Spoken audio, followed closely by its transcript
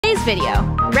this video.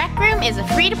 Rec Room is a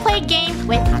free-to-play game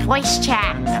with voice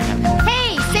chat.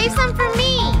 Hey, save some for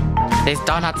me! These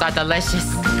donuts are delicious.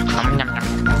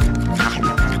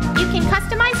 You can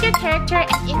customize your character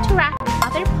and interact with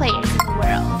other players in the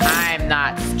world. I'm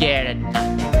not scared of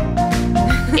nothing.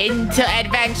 Into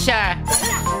adventure!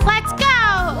 Let's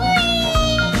go!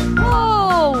 Whee!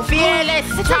 Whoa! Fearless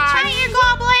It's a charge! giant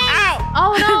goblin! Ow!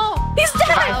 Oh no! He's down!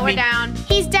 Revive We're me. down.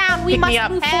 He's down. We Pick me must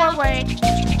up. move Help.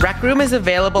 forward. Rec Room is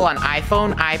available on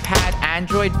iPhone, iPad,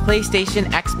 Android, PlayStation,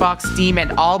 Xbox, Steam,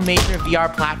 and all major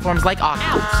VR platforms like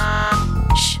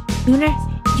Oculus. Shh! Lunar,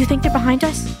 you think they're behind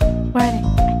us? Where are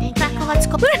they? I think. Let's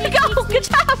go. Lunar, go! Good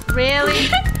job! Really?